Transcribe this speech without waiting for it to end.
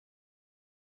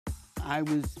I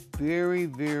was very,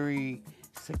 very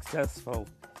successful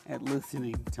at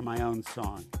listening to my own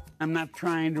song. I'm not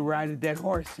trying to ride a dead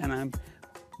horse, and I'm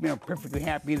perfectly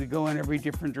happy to go in every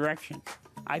different direction.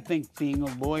 I think being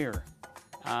a lawyer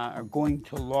or going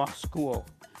to law school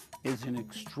is an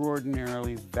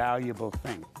extraordinarily valuable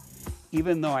thing,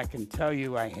 even though I can tell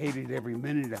you I hated every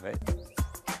minute of it.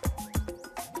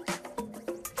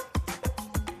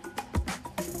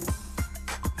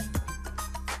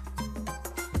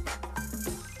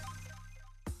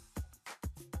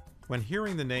 When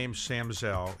hearing the name Sam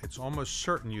Zell, it's almost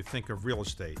certain you think of real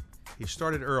estate. He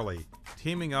started early,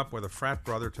 teaming up with a frat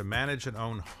brother to manage and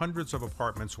own hundreds of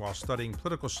apartments while studying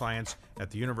political science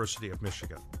at the University of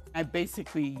Michigan. I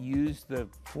basically used the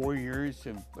 4 years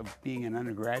of being an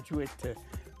undergraduate to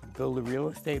build a real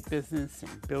estate business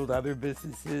and build other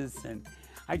businesses, and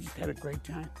I just had a great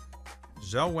time.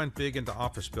 Zell went big into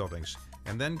office buildings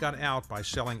and then got out by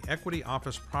selling Equity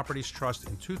Office Properties Trust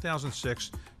in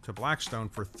 2006 to Blackstone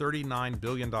for $39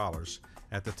 billion.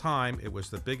 At the time, it was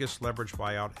the biggest leverage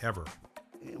buyout ever.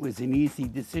 It was an easy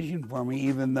decision for me,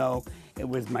 even though it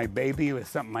was my baby. It was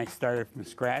something I started from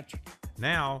scratch.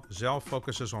 Now, Zell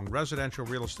focuses on residential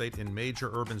real estate in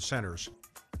major urban centers.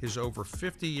 His over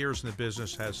 50 years in the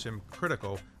business has him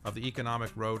critical of the economic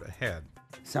road ahead.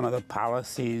 Some of the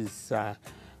policies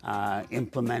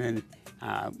implemented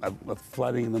of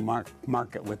flooding the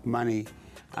market with money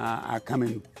are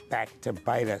coming back to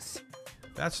bite us.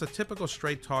 That's the typical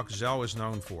straight talk Zell is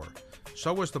known for.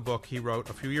 So was the book he wrote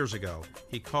a few years ago.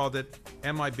 He called it,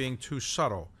 Am I Being Too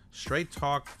Subtle? Straight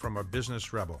Talk from a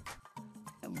Business Rebel.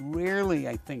 Rarely,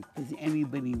 I think, does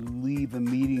anybody leave a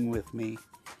meeting with me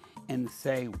and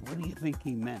say, what do you think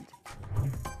he meant?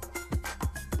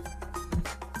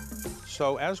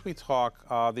 So as we talk,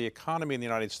 the economy in the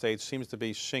United States seems to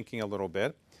be sinking a little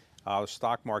bit. The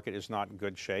stock market is not in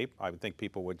good shape, I would think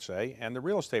people would say, and the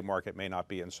real estate market may not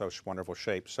be in so wonderful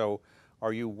shape. So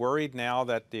are you worried now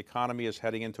that the economy is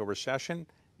heading into a recession?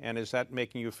 And is that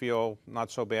making you feel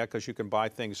not so bad because you can buy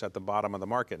things at the bottom of the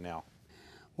market now?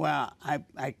 Well,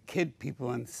 I kid people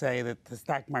and say that the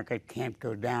stock market can't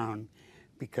go down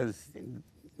because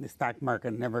the stock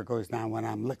market never goes down when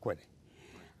I'm liquid.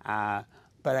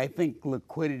 But I think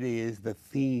liquidity is the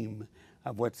theme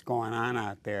of what's going on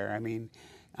out there. I mean,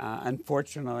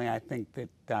 unfortunately, I think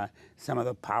that some of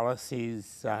the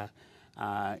policies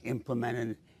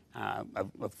implemented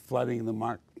of flooding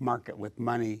the market with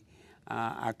money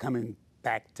are coming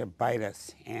back to bite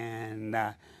us. And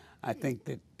I think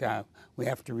that we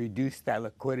have to reduce that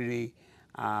liquidity.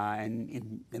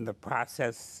 And in the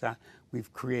process,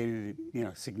 we've created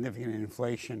significant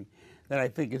inflation that I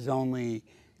think is only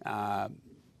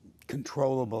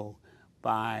controllable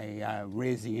by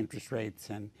raising interest rates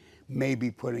and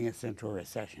maybe putting us into a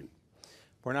recession.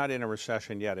 We're not in a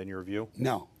recession yet, in your view?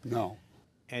 No, no.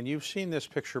 And you've seen this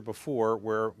picture before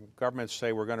where governments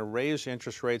say we're going to raise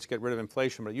interest rates, get rid of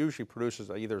inflation, but it usually produces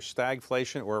either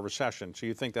stagflation or a recession. So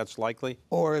you think that's likely?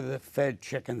 Or the Fed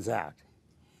chickens out.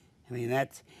 I mean,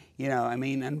 that's,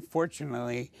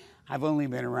 unfortunately, I've only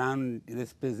been around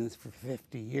this business for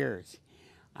 50 years.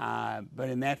 But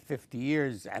in that 50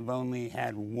 years, I've only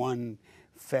had one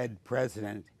Fed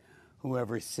president who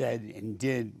ever said and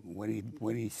did what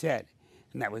he said,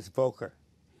 and that was Volcker.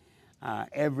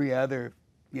 Every other,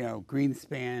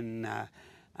 Greenspan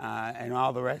and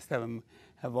all the rest of them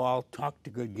have all talked a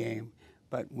good game,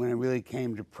 but when it really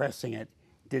came to pressing it,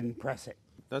 didn't press it.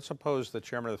 Let's suppose the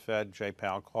chairman of the Fed, Jay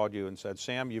Powell, called you and said,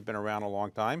 Sam, you've been around a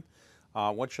long time.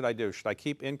 What should I do? Should I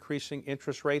keep increasing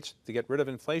interest rates to get rid of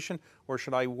inflation, or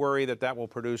should I worry that that will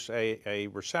produce a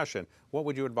recession? What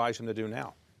would you advise him to do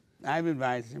now? I've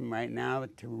advised him right now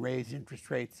to raise interest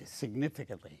rates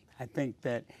significantly. I think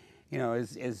that,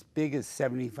 as big as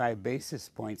 75 basis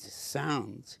points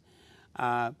sounds,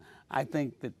 I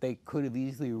think that they could have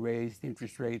easily raised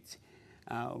interest rates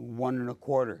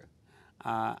 1.25.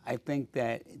 I think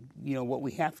that, what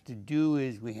we have to do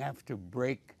is we have to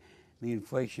break the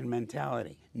inflation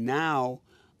mentality. Now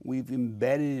we've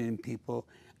embedded in people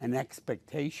an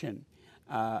expectation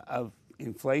of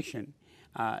inflation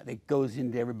that goes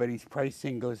into everybody's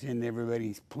pricing, goes into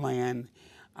everybody's plan,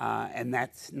 and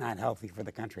that's not healthy for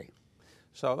the country.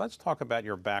 So let's talk about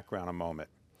your background a moment.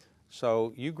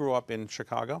 So you grew up in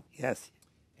Chicago? Yes.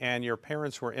 And your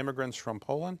parents were immigrants from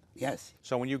Poland? Yes.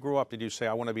 So when you grew up, did you say,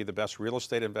 I want to be the best real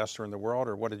estate investor in the world,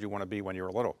 or what did you want to be when you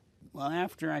were little? Well,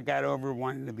 after I got over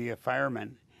wanting to be a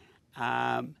fireman,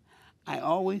 I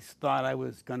always thought I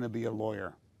was going to be a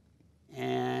lawyer.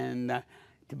 And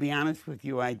to be honest with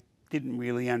you, I didn't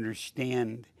really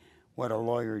understand what a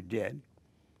lawyer did.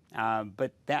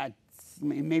 But that's,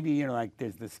 maybe, like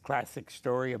there's this classic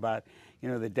story about,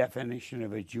 the definition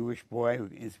of a Jewish boy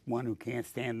is one who can't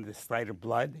stand the sight of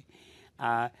blood.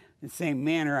 In the same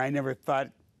manner, I never thought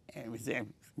I was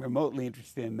remotely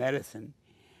interested in medicine.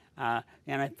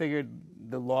 And I figured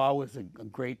the law was a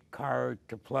great card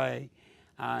to play,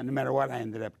 no matter what I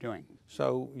ended up doing.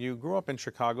 So you grew up in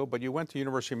Chicago, but you went to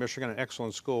University of Michigan, an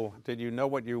excellent school. Did you know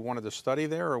what you wanted to study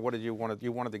there, or what did you want?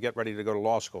 You wanted to get ready to go to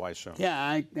law school, I assume. Yeah,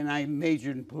 I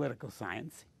majored in political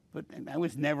science, but I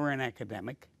was never an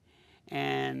academic,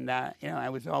 and I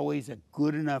was always a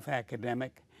good enough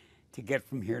academic to get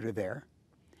from here to there.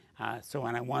 So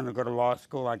when I wanted to go to law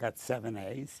school, I got 7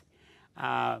 A's, but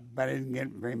I didn't get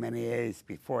very many A's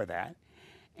before that,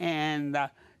 and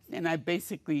I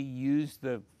basically used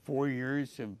the 4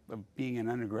 years of being an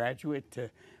undergraduate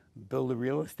to build a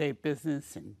real estate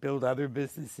business and build other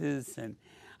businesses, and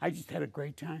I just had a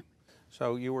great time.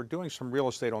 So you were doing some real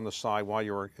estate on the side while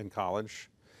you were in college,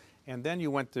 and then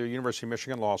you went to University of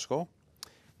Michigan Law School,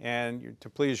 and to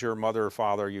please your mother or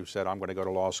father, you said, I'm going to go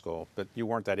to law school, but you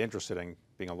weren't that interested in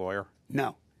being a lawyer?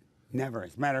 No, never.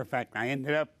 As a matter of fact, I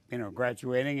ended up,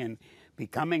 graduating and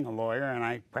becoming a lawyer, and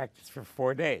I practiced for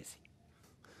 4 days.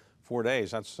 4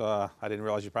 days. That's I didn't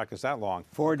realize you practiced that long.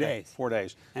 4 days. 4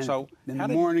 days. And so in the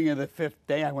morning of the 5th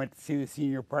day, I went to see the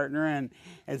senior partner, and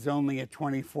as only a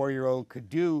 24-year-old could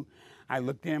do, I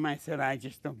looked at him. I said, I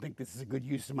just don't think this is a good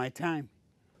use of my time.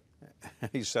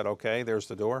 He said, okay, there's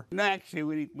the door. No, actually,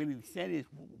 what he said is,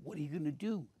 what are you going to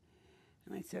do?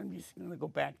 And I said, I'm just going to go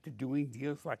back to doing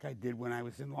deals like I did when I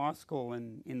was in law school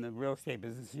and in the real estate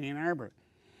business in Ann Arbor.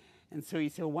 And so he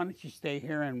said, well, why don't you stay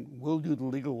here and we'll do the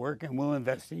legal work and we'll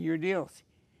invest in your deals.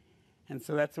 And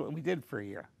so that's what we did for a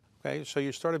year. Okay, so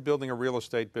you started building a real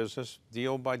estate business,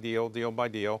 deal by deal, deal by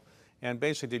deal. And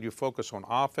basically, did you focus on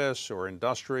office or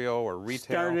industrial or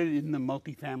retail? Started in the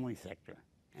multifamily sector.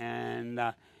 And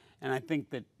I think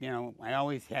that, I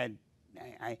always had,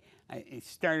 I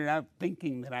started out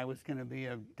thinking that I was going to be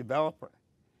a developer.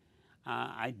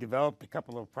 I developed a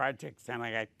couple of projects and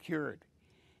I got cured.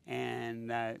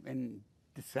 And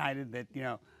decided that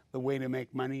the way to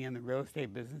make money in the real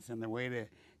estate business and the way to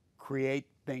create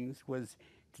things was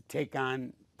to take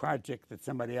on projects that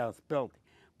somebody else built,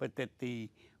 but that the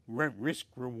risk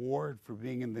reward for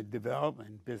being in the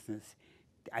development business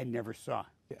I never saw.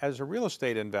 As a real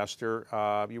estate investor,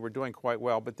 you were doing quite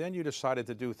well, but then you decided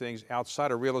to do things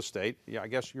outside of real estate. Yeah, I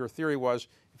guess your theory was,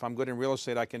 if I'm good in real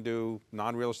estate, I can do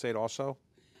non-real estate also?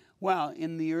 Well,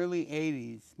 in the early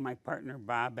 80s, my partner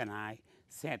Bob and I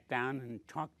sat down and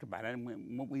talked about it.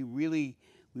 And what we really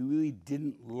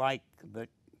didn't like the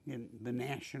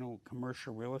national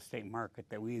commercial real estate market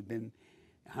that we had been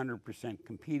 100%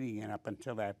 competing in up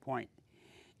until that point.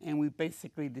 And we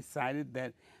basically decided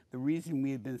that the reason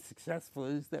we had been successful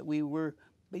is that we were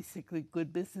basically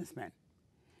good businessmen,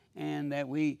 and that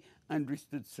we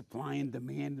understood supply and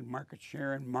demand and market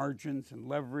share and margins and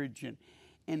leverage,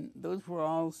 and those were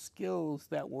all skills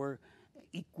that were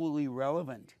equally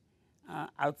relevant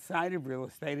outside of real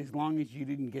estate, as long as you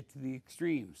didn't get to the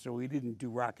extremes. So we didn't do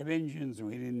rocket engines and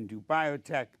we didn't do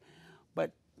biotech,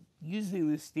 but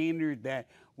using the standard that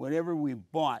whatever we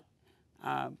bought,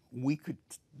 we could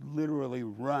literally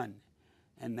run.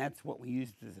 And that's what we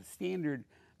used as a standard,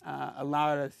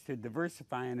 allowed us to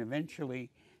diversify, and eventually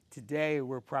today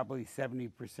we're probably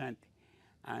 70%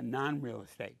 non-real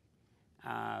estate.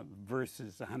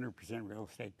 Versus 100% real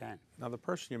estate then. Now, the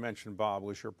person you mentioned, Bob,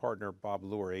 was your partner, Bob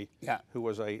Lurie, who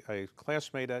was a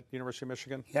classmate at University of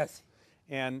Michigan? Yes.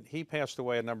 And he passed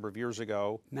away a number of years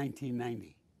ago.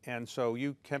 1990. And so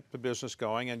you kept the business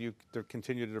going and you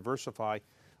continued to diversify.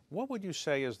 What would you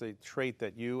say is the trait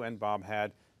that you and Bob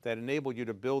had that enabled you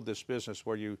to build this business?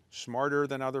 Were you smarter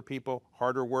than other people,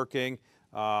 harder working?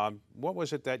 What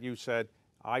was it that you said,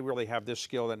 I really have this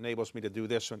skill that enables me to do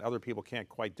this when other people can't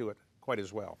quite do it quite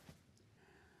as well?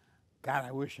 God,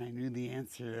 I wish I knew the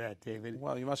answer to that, David.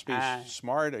 Well, you must be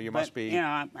smart, or you must be...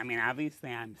 I mean, obviously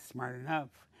I'm smart enough.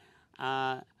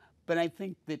 But I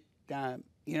think that,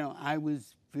 I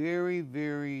was very,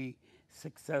 very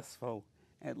successful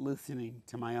at listening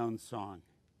to my own song.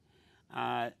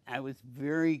 I was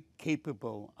very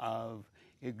capable of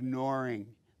ignoring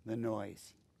the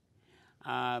noise.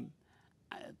 The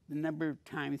number of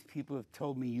times people have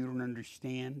told me, you don't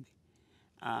understand,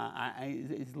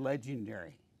 is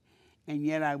legendary. And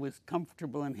yet I was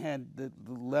comfortable and had the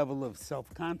level of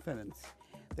self-confidence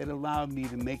that allowed me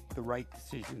to make the right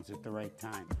decisions at the right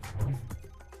time.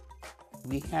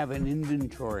 We have an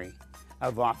inventory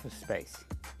of office space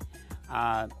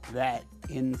that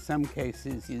in some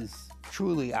cases is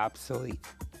truly obsolete.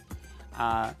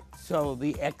 So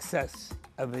the excess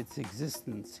of its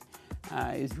existence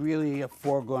is really a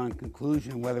foregone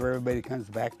conclusion whether everybody comes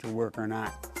back to work or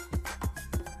not.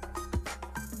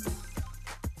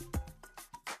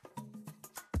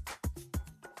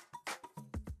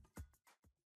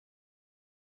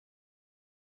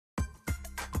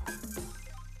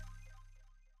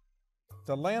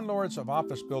 The landlords of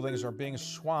office buildings are being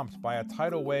swamped by a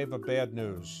tidal wave of bad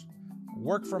news.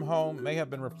 Work from home may have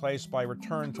been replaced by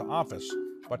return to office,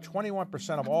 but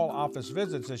 21% of all office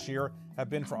visits this year have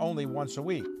been for only once a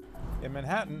week. In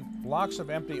Manhattan, blocks of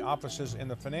empty offices in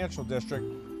the financial district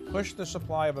pushed the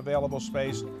supply of available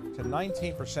space to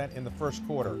 19% in the first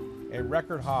quarter, a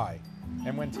record high.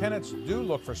 And when tenants do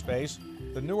look for space,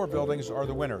 the newer buildings are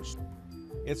the winners.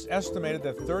 It's estimated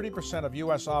that 30% of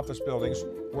U.S. office buildings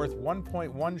worth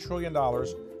 $1.1 trillion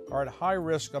are at high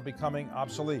risk of becoming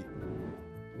obsolete.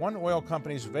 One oil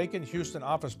company's vacant Houston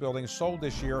office building sold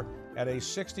this year at a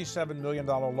 $67 million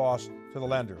loss to the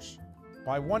lenders.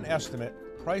 By one estimate,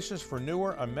 prices for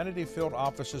newer amenity-filled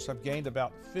offices have gained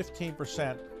about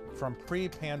 15% from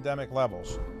pre-pandemic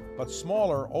levels, but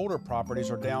smaller, older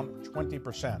properties are down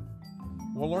 20%.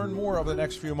 We'll learn more over the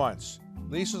next few months.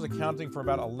 Leases accounting for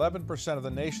about 11% of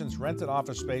the nation's rented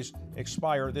office space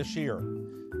expire this year.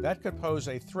 That could pose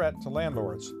a threat to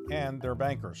landlords and their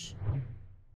bankers.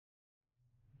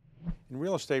 In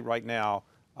real estate right now,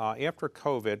 after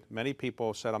COVID, many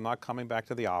people said, I'm not coming back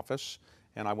to the office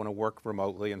and I want to work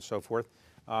remotely and so forth.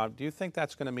 Do you think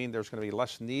that's going to mean there's going to be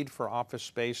less need for office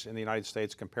space in the United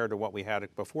States compared to what we had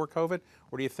before COVID?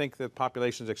 Or do you think the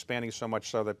population is expanding so much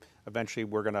so that eventually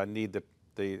we're going to need the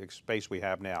space we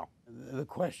have now? The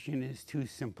question is too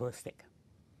simplistic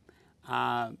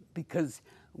because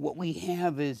what we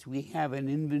have is we have an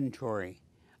inventory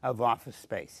of office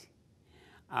space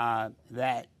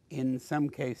that in some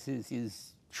cases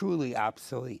is truly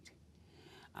obsolete.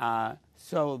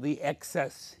 So the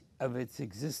excess of its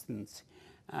existence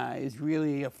is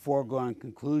really a foregone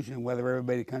conclusion whether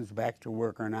everybody comes back to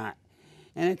work or not.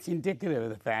 And it's indicative of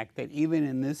the fact that even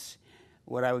in this,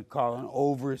 what I would call an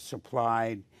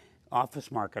oversupplied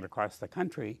office market across the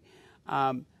country,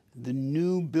 the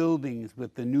new buildings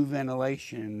with the new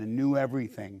ventilation, the new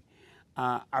everything,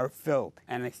 are filled.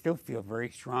 And I still feel very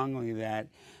strongly that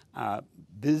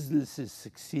businesses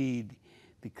succeed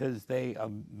because they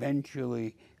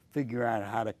eventually figure out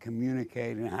how to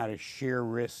communicate and how to share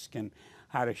risk and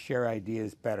how to share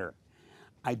ideas better.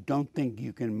 I don't think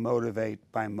you can motivate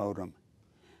by modem.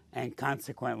 And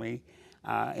consequently,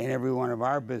 in every one of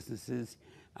our businesses,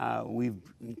 we've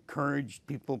encouraged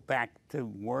people back to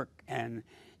work, and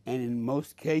in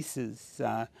most cases,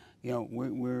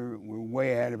 we're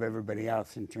way ahead of everybody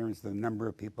else in terms of the number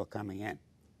of people coming in.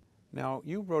 Now,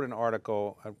 you wrote an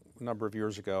article a number of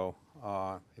years ago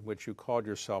in which you called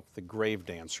yourself the grave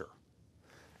dancer.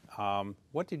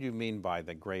 What did you mean by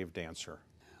the grave dancer?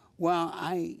 Well,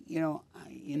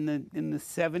 in the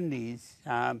 70s,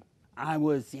 I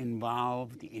was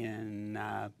involved in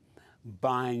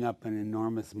buying up an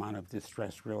enormous amount of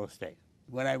distressed real estate.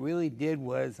 What I really did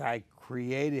was I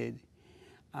created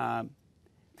 $3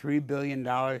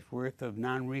 billion worth of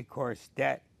non-recourse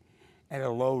debt at a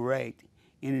low rate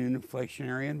in an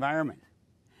inflationary environment.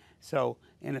 So,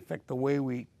 in effect, the way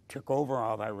we took over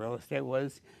all that real estate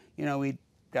was, we'd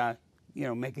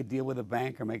make a deal with a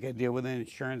bank or make a deal with an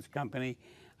insurance company.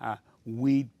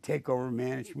 We'd take over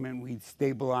management. We'd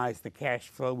stabilize the cash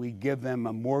flow. We'd give them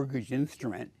a mortgage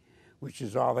instrument, which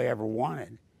is all they ever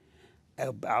wanted,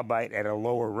 albeit at a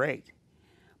lower rate.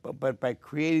 But by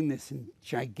creating this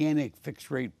gigantic fixed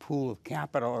rate pool of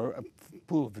capital or a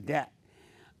pool of debt,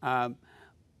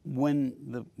 when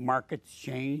the markets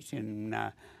changed and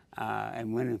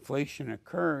when inflation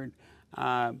occurred,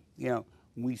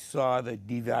 we saw the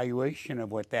devaluation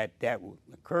of what that debt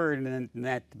occurred, and then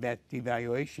that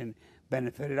devaluation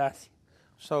benefited us.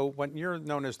 So when you're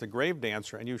known as the grave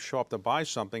dancer and you show up to buy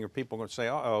something, or people are going to say,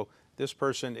 uh-oh, this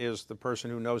person is the person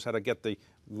who knows how to get the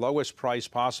lowest price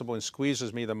possible and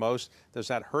squeezes me the most, does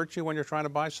that hurt you when you're trying to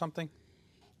buy something?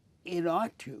 It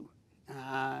ought to.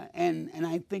 And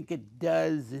I think it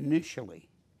does initially.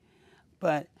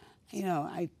 But,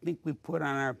 I think we put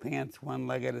on our pants one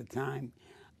leg at a time.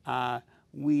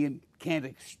 We can't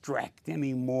extract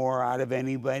any more out of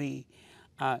anybody.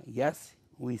 Yes,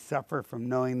 we suffer from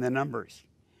knowing the numbers.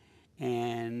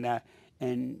 And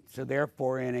so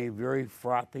therefore, in a very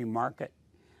frothy market,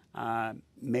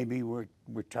 maybe we're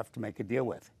tough to make a deal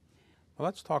with. Well,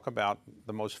 let's talk about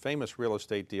the most famous real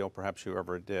estate deal perhaps you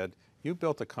ever did. You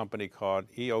built a company called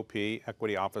EOP,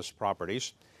 Equity Office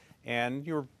Properties, and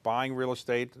you were buying real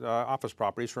estate office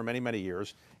properties for many, many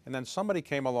years. And then somebody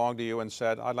came along to you and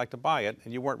said, I'd like to buy it,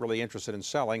 and you weren't really interested in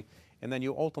selling. and then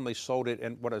you ultimately sold it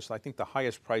in what is, I think, the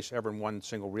highest price ever in one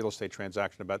single real estate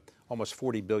transaction, about almost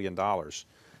 $40 billion.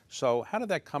 So how did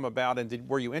that come about, and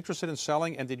were you interested in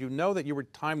selling, and did you know that you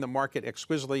would time the market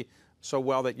exquisitely so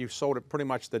well that you sold it pretty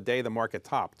much the day the market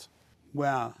topped?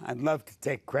 Well, I'd love to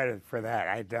take credit for that.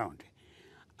 I don't.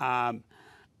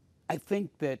 I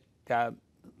think that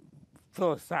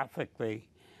philosophically,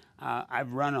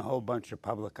 I've run a whole bunch of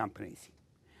public companies.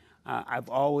 I've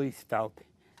always felt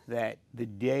that the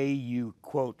day you,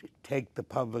 quote, take the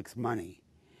public's money,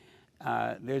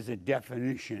 there's a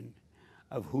definition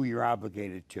of who you're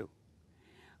obligated to.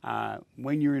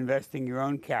 When you're investing your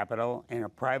own capital in a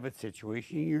private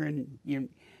situation,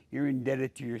 you're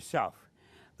indebted to yourself.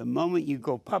 The moment you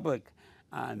go public,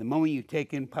 the moment you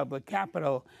take in public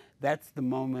capital, that's the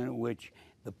moment at which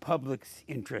the public's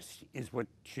interest is what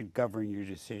should govern your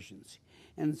decisions.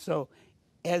 And so,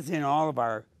 as in all of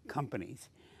our companies,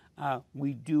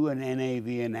 we do an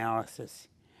NAV analysis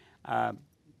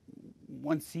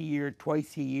once a year,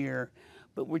 twice a year,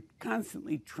 but we're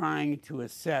constantly trying to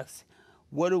assess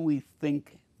what do we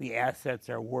think the assets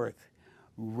are worth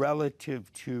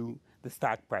relative to the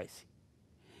stock price.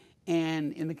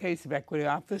 And in the case of equity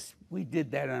office, we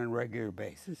did that on a regular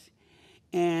basis.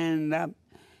 And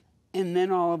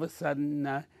then all of a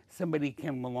sudden, somebody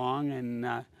came along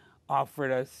and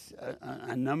offered us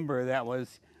a number that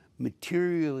was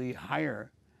materially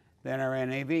higher than our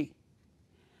NAV.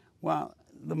 Well,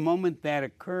 the moment that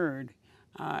occurred,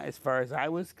 as far as I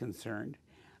was concerned,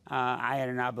 I had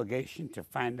an obligation to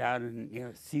find out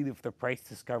and see if the price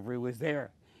discovery was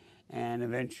there. And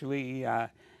eventually,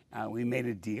 we made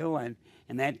a deal, and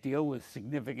that deal was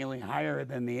significantly higher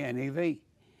than the NAV.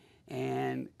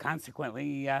 And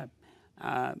consequently, it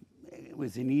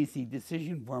was an easy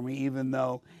decision for me, even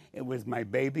though it was my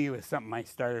baby. It was something I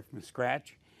started from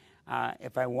scratch.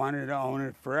 If I wanted to own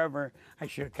it forever, I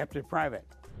should have kept it private.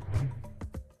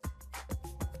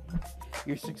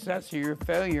 Your success or your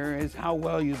failure is how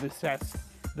well you've assessed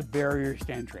the barriers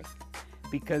to entry.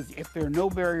 Because if there are no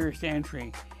barriers to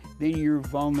entry, then you're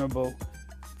vulnerable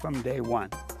from day one.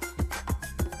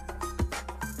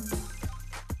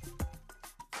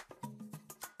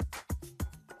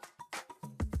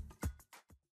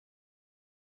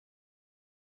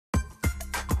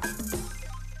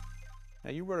 Now,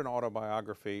 you wrote an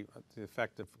autobiography to the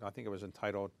effect of, I think it was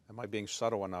entitled, Am I Being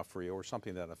Subtle Enough for You, or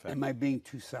something to that effect. Am I being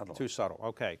too subtle? Too subtle,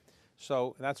 okay.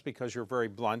 So that's because you're very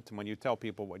blunt, and when you tell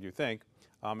people what you think,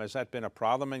 has that been a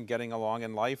problem in getting along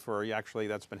in life, or actually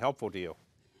that's been helpful to you?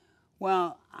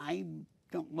 Well, I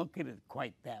don't look at it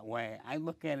quite that way. I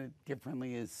look at it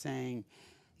differently as saying,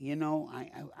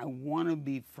 I want to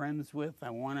be friends with, I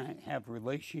want to have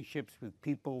relationships with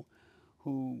people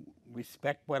who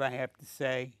respect what I have to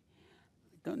say,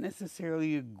 don't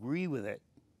necessarily agree with it.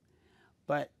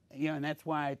 But, and that's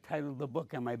why I titled the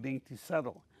book, Am I Being Too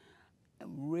Subtle?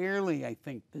 Rarely, I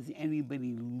think, does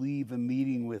anybody leave a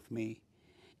meeting with me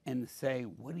and say,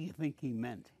 what do you think he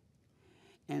meant?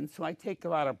 And so I take a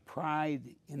lot of pride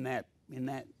in that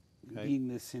okay, being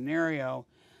the scenario.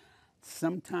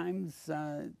 Sometimes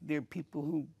there are people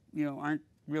who, aren't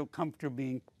real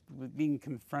comfortable being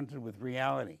confronted with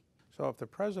reality. So if the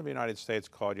President of the United States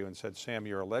called you and said, Sam,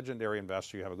 you're a legendary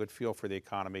investor, you have a good feel for the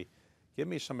economy, give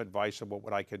me some advice about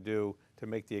what I could do to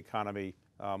make the economy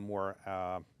more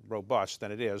robust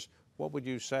than it is, what would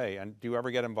you say? And do you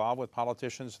ever get involved with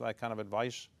politicians, that kind of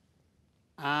advice?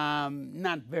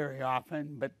 Not very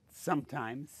often, but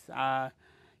sometimes.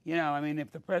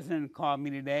 If the President called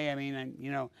me today,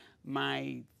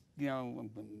 my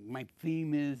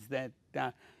theme is that,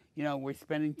 we're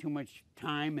spending too much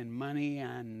time and money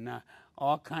on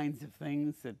all kinds of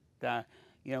things that,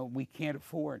 we can't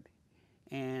afford.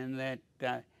 And that,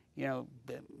 the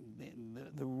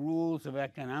rules of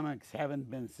economics haven't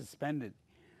been suspended.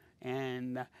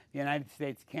 And the United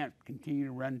States can't continue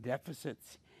to run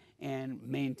deficits and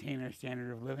maintain our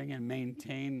standard of living and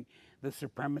maintain the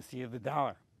supremacy of the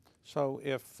dollar. So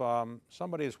if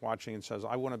somebody is watching and says,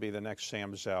 I want to be the next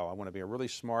Sam Zell, I want to be a really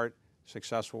smart,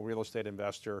 successful real estate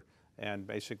investor and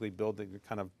basically build the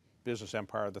kind of business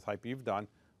empire of the type you've done,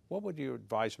 what would you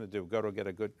advise them to do? Go to get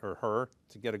a good, or her,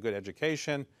 to get a good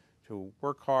education, to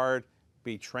work hard,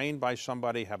 be trained by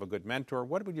somebody, have a good mentor?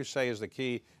 What would you say is the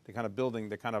key to kind of building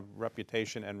the kind of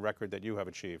reputation and record that you have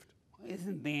achieved?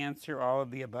 Isn't the answer all of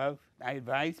the above? I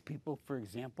advise people, for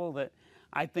example, that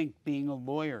I think being a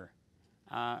lawyer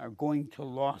or going to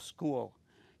law school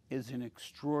is an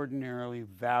extraordinarily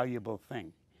valuable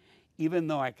thing. Even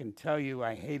though I can tell you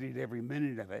I hated every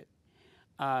minute of it,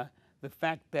 the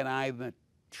fact that I've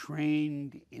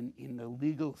trained in the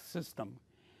legal system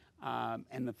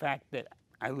and the fact that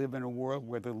I live in a world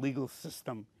where the legal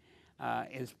system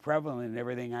is prevalent in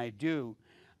everything I do.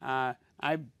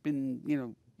 I've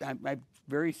been, I've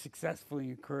very successfully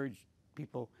encouraged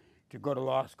people to go to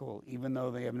law school, even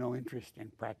though they have no interest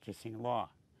in practicing law.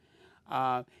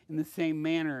 In the same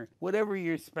manner, whatever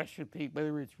your specialty,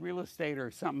 whether it's real estate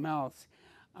or something else,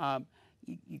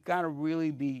 you got to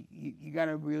really be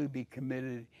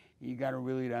committed. You got to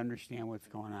really understand what's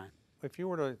going on. If you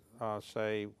were to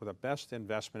say the best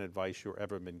investment advice you've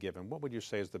ever been given, what would you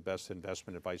say is the best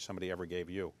investment advice somebody ever gave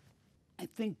you? I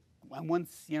think I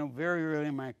once, very early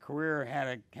in my career,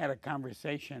 had a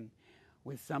conversation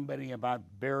with somebody about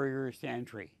barriers to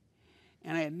entry,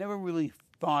 and I had never really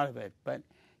thought of it, but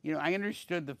I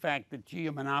understood the fact that, gee,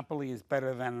 a monopoly is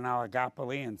better than an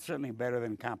oligopoly and certainly better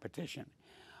than competition.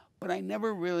 But I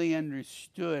never really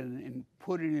understood and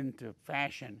put it into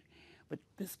fashion. But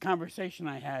this conversation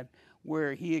I had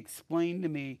where he explained to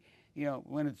me,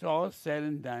 when it's all said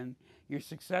and done, your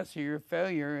success or your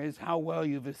failure is how well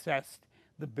you've assessed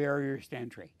the barriers to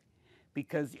entry.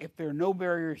 Because if there are no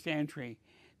barriers to entry,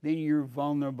 then you're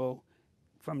vulnerable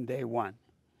from day one.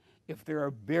 If there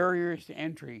are barriers to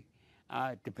entry,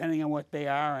 depending on what they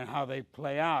are and how they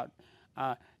play out,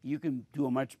 you can do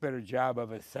a much better job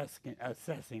of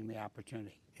assessing the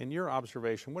opportunity. In your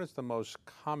observation, what is the most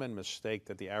common mistake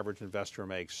that the average investor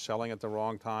makes? Selling at the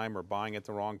wrong time or buying at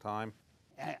the wrong time?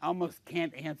 I almost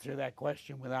can't answer that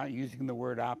question without using the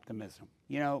word optimism.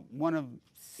 One of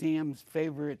Sam's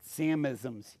favorite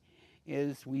Samisms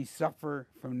is we suffer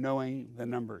from knowing the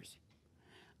numbers.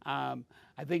 I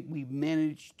think we've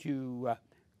managed to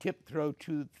tiptoe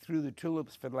through the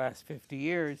tulips for the last 50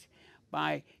 years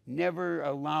by never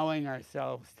allowing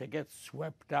ourselves to get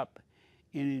swept up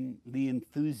in the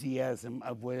enthusiasm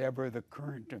of whatever the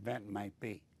current event might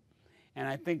be. And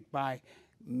I think by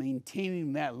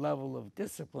maintaining that level of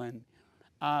discipline,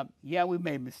 we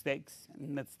made mistakes,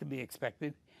 and that's to be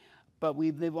expected, but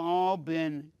they've all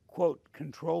been, quote,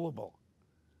 controllable.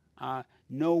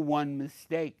 No one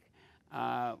mistake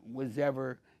was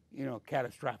ever,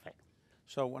 catastrophic.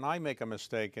 So when I make a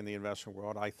mistake in the investment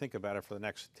world, I think about it for the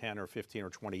next 10 or 15 or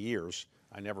 20 years.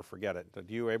 I never forget it. Are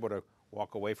you able to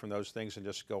walk away from those things and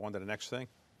just go on to the next thing?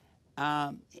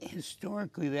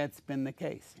 Historically, that's been the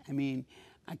case. I mean,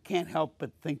 I can't help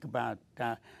but think about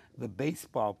the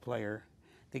baseball player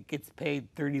that gets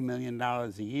paid $30 million a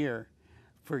year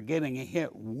for getting a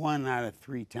hit 1 out of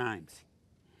 3 times.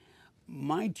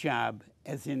 My job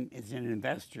as an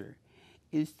investor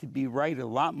is to be right a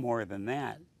lot more than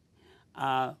that.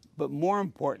 But more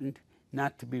important,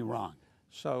 not to be wrong.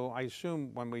 So I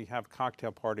assume when we have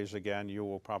cocktail parties again, you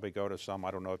will probably go to some.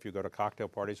 I don't know if you go to cocktail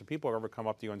parties. If people ever come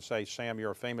up to you and say, Sam,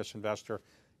 you're a famous investor,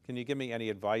 can you give me any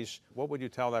advice? What would you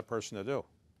tell that person to do?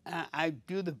 I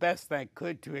do the best I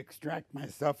could to extract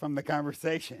myself from the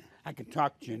conversation. I can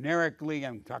talk generically. I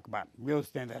can talk about real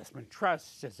estate investment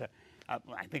trusts as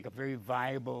I think a very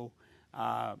viable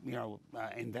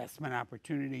investment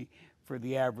opportunity for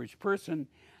the average person,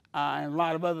 and a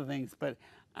lot of other things, but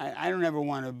I don't ever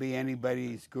want to be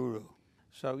anybody's guru.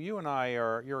 So you and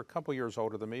you're a couple years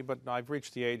older than me, but I've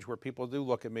reached the age where people do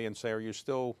look at me and say, are you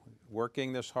still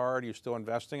working this hard? Are you still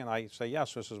investing? And I say,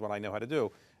 yes, this is what I know how to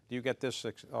do. Do you get this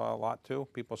a lot too?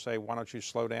 People say, why don't you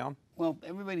slow down? Well,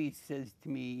 everybody says to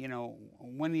me,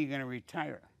 when are you going to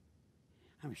retire?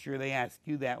 I'm sure they ask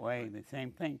you that way, the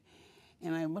same thing.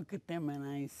 And I look at them and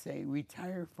I say,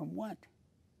 retire from what?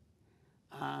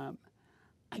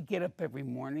 I get up every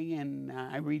morning and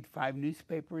I read 5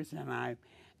 newspapers, and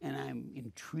I'm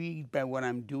intrigued by what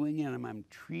I'm doing, and I'm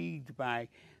intrigued by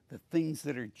the things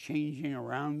that are changing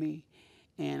around me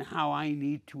and how I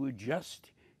need to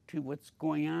adjust to what's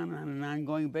going on an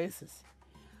ongoing basis.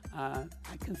 I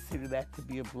consider that to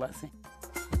be a blessing.